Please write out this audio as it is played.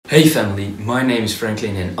Hey family, my name is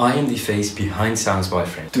Franklin and I am the face behind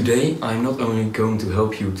SoundsByFrenk. Today I'm not only going to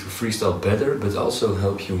help you to freestyle better, but also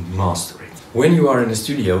help you master it. When you are in a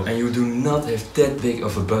studio and you do not have that big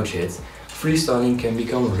of a budget, freestyling can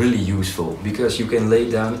become really useful because you can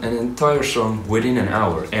lay down an entire song within an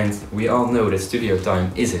hour, and we all know that studio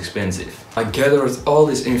time is expensive. I gathered all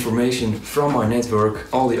this information from my network,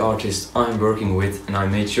 all the artists I'm working with, and I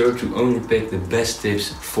made sure to only pick the best tips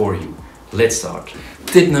for you. Let's start.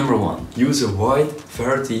 Tip number 1. Use a wide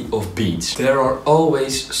variety of beats. There are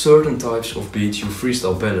always certain types of beats you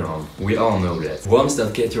freestyle better on. We all know that. Ones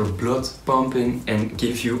that get your blood pumping and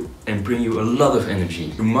bring you a lot of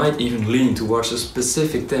energy. You might even lean towards a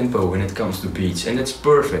specific tempo when it comes to beats, and that's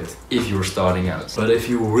perfect if you're starting out. But if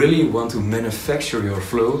you really want to manufacture your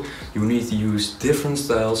flow, you need to use different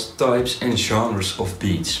styles, types and genres of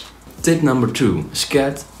beats. Tip number 2.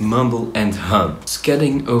 Scat, mumble and hum.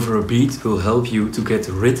 Scatting over a beat will help you to get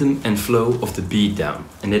the rhythm and flow of the beat down.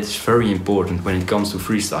 And that is very important when it comes to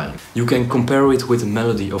freestyling. You can compare it with the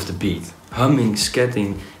melody of the beat. Humming,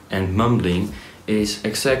 scatting and mumbling is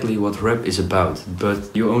exactly what rap is about,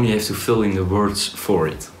 but you only have to fill in the words for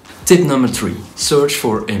it. Tip number 3. Search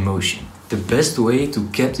for emotion. The best way to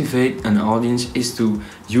captivate an audience is to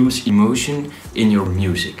use emotion in your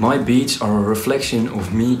music. My beats are a reflection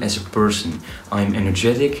of me as a person. I'm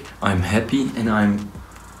energetic, I'm happy and I'm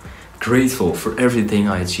grateful for everything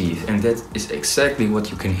I achieve. And that is exactly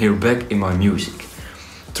what you can hear back in my music.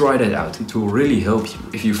 Try that out, it will really help you.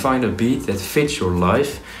 If you find a beat that fits your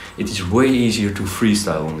life, it is way easier to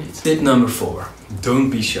freestyle on it. Tip number 4. Don't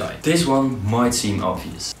be shy. This one might seem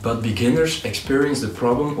obvious, but beginners experience the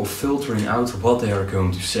problem of filtering out what they are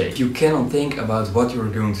going to say. If you cannot think about what you are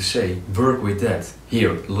going to say, work with that.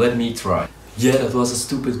 Here, let me try. Yeah, that was a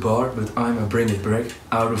stupid bar, but I'ma bring it back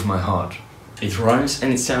out of my heart. It rhymes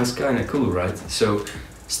and it sounds kinda cool, right? So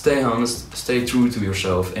stay honest, stay true to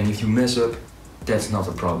yourself, and if you mess up, that's not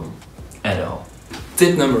a problem at all.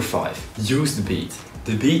 Tip number 5. Use the beat.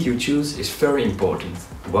 The beat you choose is very important.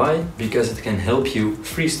 Why? Because it can help you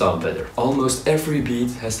freestyle better. Almost every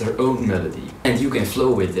beat has their own melody and you can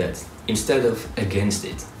flow with that instead of against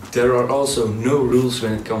it. There are also no rules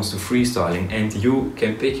when it comes to freestyling and you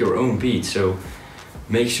can pick your own beat, so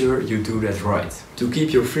make sure you do that right. To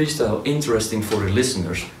keep your freestyle interesting for the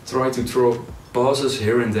listeners, try to throw pauses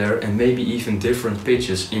here and there and maybe even different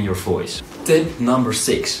pitches in your voice. Tip number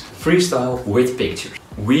 6. Freestyle with pictures.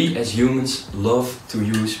 We as humans love to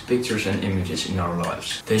use pictures and images in our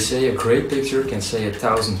lives. They say a great picture can say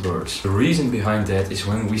 1,000 words. The reason behind that is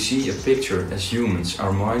when we see a picture as humans,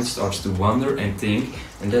 our mind starts to wonder and think,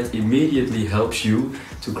 and that immediately helps you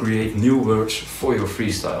to create new words for your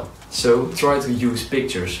freestyle. So try to use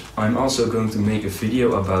pictures. I'm also going to make a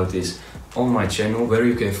video about this on my channel where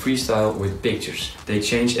you can freestyle with pictures. They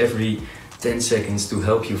change every 10 seconds to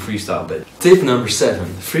help you freestyle better. Tip number 7.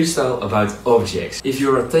 Freestyle about objects. If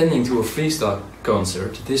you're attending to a freestyle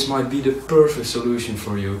concert, this might be the perfect solution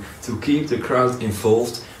for you to keep the crowd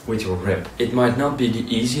involved with your rap. It might not be the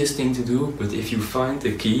easiest thing to do, but if you find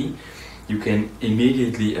the key, you can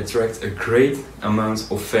immediately attract a great amount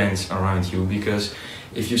of fans around you, because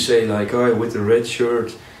if you say like, oh, with the red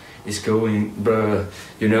shirt is going, bruh,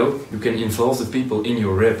 you know, you can involve the people in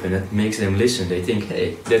your rap and that makes them listen. They think,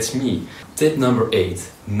 hey, that's me. Tip number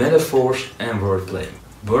 8. Metaphors and wordplay.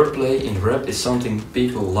 Wordplay in rap is something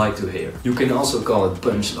people like to hear. You can also call it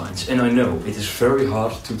punchlines. And I know it is very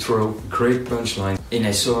hard to throw great punchlines in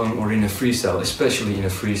a song or in a freestyle, especially in a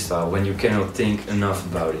freestyle when you cannot think enough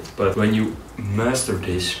about it. But when you master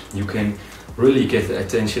this, you can really get the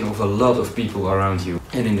attention of a lot of people around you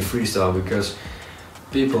and in the freestyle, because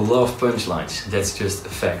people love punchlines, that's just a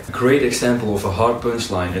fact. A great example of a hard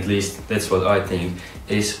punchline, at least that's what I think,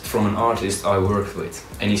 is from an artist I worked with.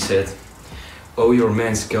 And he said, oh, your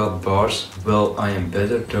man's got bars, well, I am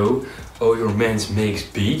better though. Oh, your man's makes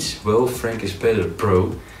beats, well, Frank is better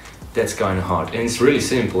bro. That's kinda hard, and it's really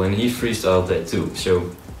simple, and he freestyled that too.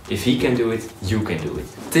 So if he can do it, you can do it.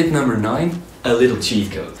 Tip number 9, a little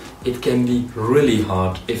cheat code. It can be really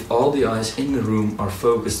hard if all the eyes in the room are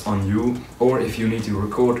focused on you, or if you need to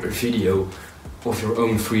record a video of your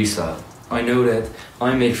own freestyle. I know that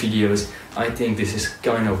I make videos, I think this is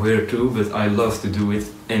kind of weird too, but I love to do it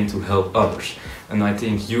and to help others. And I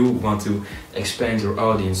think you want to expand your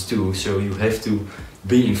audience too, so you have to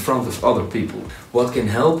be in front of other people. What can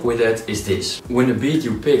help with that is this. When the beat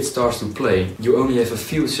you picked starts to play, you only have a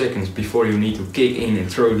few seconds before you need to kick in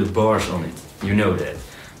and throw the bars on it. You know that.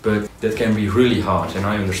 But that can be really hard, and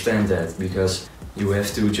I understand that, because you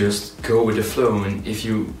have to just go with the flow, and if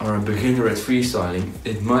you are a beginner at freestyling,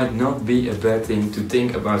 it might not be a bad thing to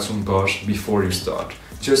think about some bars before you start.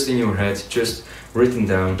 just in your head, just written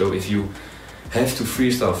down. So if you have to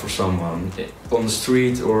freestyle for someone on the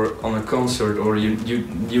street or on a concert, or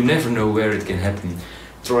you never know where it can happen,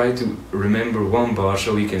 try to remember one bar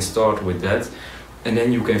so you can start with that and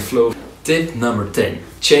then you can flow. Tip number 10.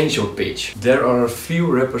 Change your pitch. There are a few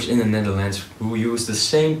rappers in the Netherlands who use the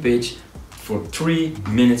same pitch for 3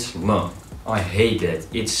 minutes long. I hate that.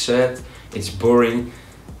 It's sad, it's boring.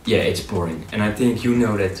 Yeah, it's boring, and I think you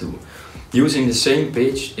know that too. Using the same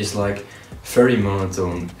pitch is like very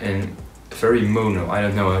monotone and very mono. I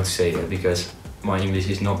don't know how to say that because my English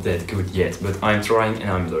is not that good yet, but I'm trying and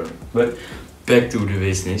I'm learning. But back to the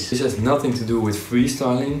business. This has nothing to do with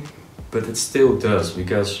freestyling, but it still does,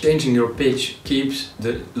 because changing your pitch keeps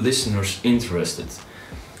the listeners interested.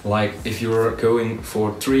 Like if you're going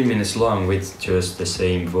for 3 minutes long with just the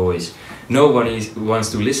same voice, nobody wants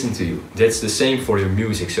to listen to you. That's the same for your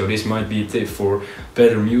music, so this might be a tip for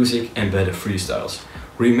better music and better freestyles.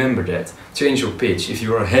 Remember that. Change your pitch. If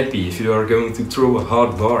you are happy, if you are going to throw a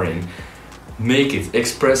hard bar in, make it,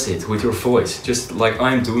 express it with your voice, just like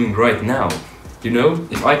I'm doing right now. You know,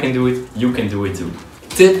 if I can do it, you can do it too.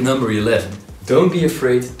 Tip number 11. Don't be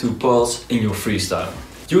afraid to pause in your freestyle.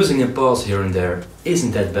 Using a pause here and there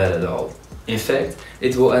isn't that bad at all. In fact,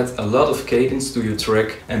 it will add a lot of cadence to your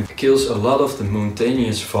track and kills a lot of the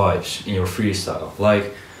monotonous vibes in your freestyle.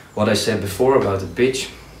 Like what I said before about the pitch,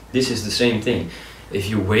 this is the same thing. If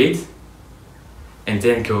you wait and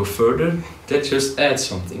then go further, that just adds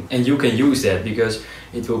something. And you can use that because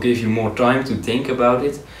it will give you more time to think about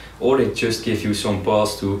it, or it just gives you some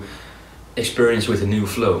pause to experience with a new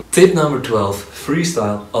flow. Tip number 12,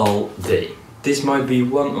 freestyle all day. This might be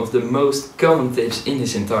one of the most common tips in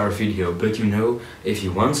this entire video, but you know, if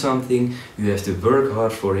you want something, you have to work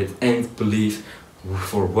hard for it and believe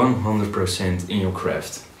for 100% in your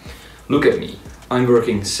craft. Look at me, I'm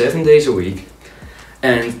working 7 days a week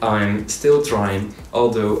and I'm still trying,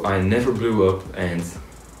 although I never blew up,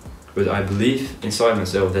 but I believe inside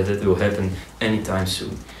myself that it will happen anytime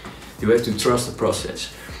soon. You have to trust the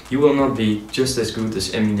process. You will not be just as good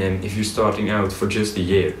as Eminem if you're starting out for just a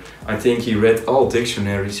year. I think he read all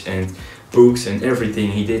dictionaries and books and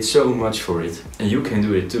everything. He did so much for it. And you can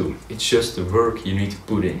do it too. It's just the work you need to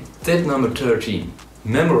put in. Tip number 13.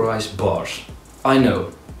 Memorize bars. I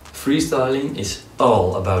know, freestyling is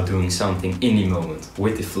all about doing something in the moment,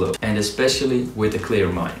 with the flow. And especially with a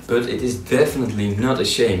clear mind. But it is definitely not a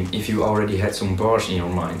shame if you already had some bars in your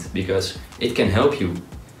mind, because it can help you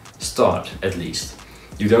start at least.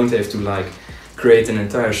 You don't have to like create an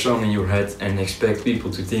entire song in your head and expect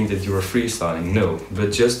people to think that you are freestyling. No,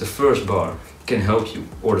 but just the first bar can help you,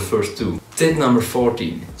 or the first two. Tip number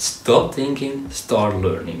 14. Stop thinking, start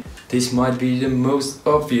learning. This might be the most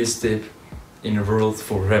obvious tip in the world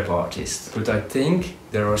for rap artists, but I think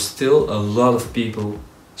there are still a lot of people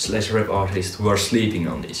 / rap artists who are sleeping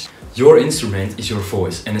on this. Your instrument is your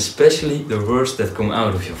voice, and especially the words that come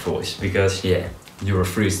out of your voice, because yeah, you're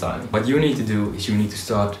freestyling. What you need to do is you need to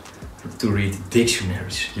start to read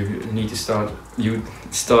dictionaries. You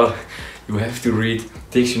have to read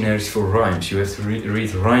dictionaries for rhymes. You have to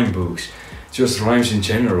read rhyme books, just rhymes in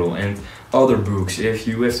general, and other books. If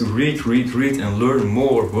you have to read and learn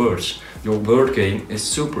more words. Your word game is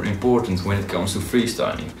super important when it comes to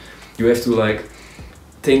freestyling. You have to like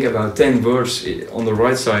think about 10 words on the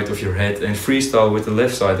right side of your head and freestyle with the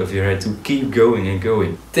left side of your head to keep going and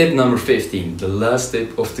going. Tip number 15, the last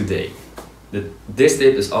tip of today. This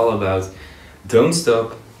tip is all about don't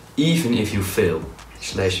stop even if you fail /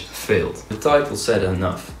 failed. The title said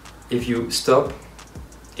enough. If you stop,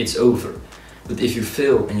 it's over. But if you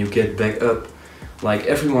fail and you get back up, like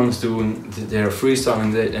everyone's doing, they're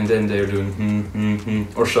freestyling and then they're doing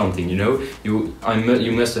or something, you know?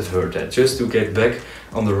 You must have heard that, just to get back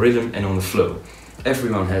on the rhythm and on the flow.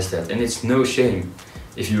 Everyone has that, and it's no shame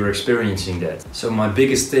if you're experiencing that. So my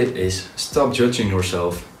biggest tip is stop judging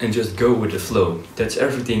yourself and just go with the flow. That's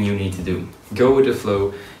everything you need to do. Go with the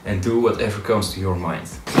flow and do whatever comes to your mind.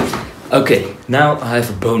 Okay, now I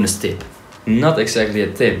have a bonus tip. Not exactly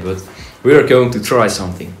a tip, but we are going to try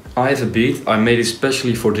something. I have a beat I made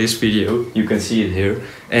especially for this video, you can see it here,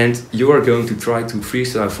 and you are going to try to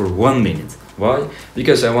freestyle for 1 minute. Why?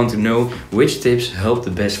 Because I want to know which tips help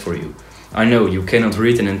the best for you. I know you cannot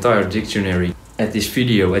read an entire dictionary at this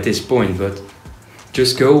video at this point, but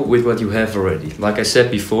just go with what you have already. Like I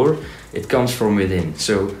said before, it comes from within,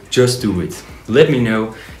 so just do it. Let me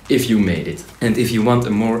know if you made it. And if you want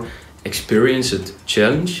a more experienced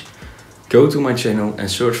challenge, go to my channel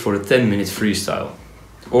and search for the 10-minute freestyle.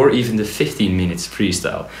 Or even the 15 minutes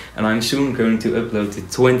freestyle. And I'm soon going to upload the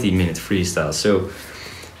 20-minute freestyle. So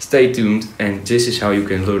stay tuned, and this is how you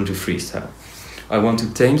can learn to freestyle. I want to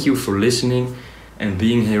thank you for listening and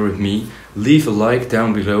being here with me. Leave a like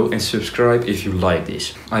down below and subscribe if you like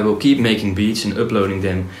this. I will keep making beats and uploading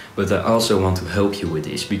them, but I also want to help you with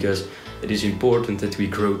this because it is important that we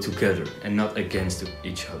grow together and not against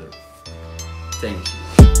each other. Thank you.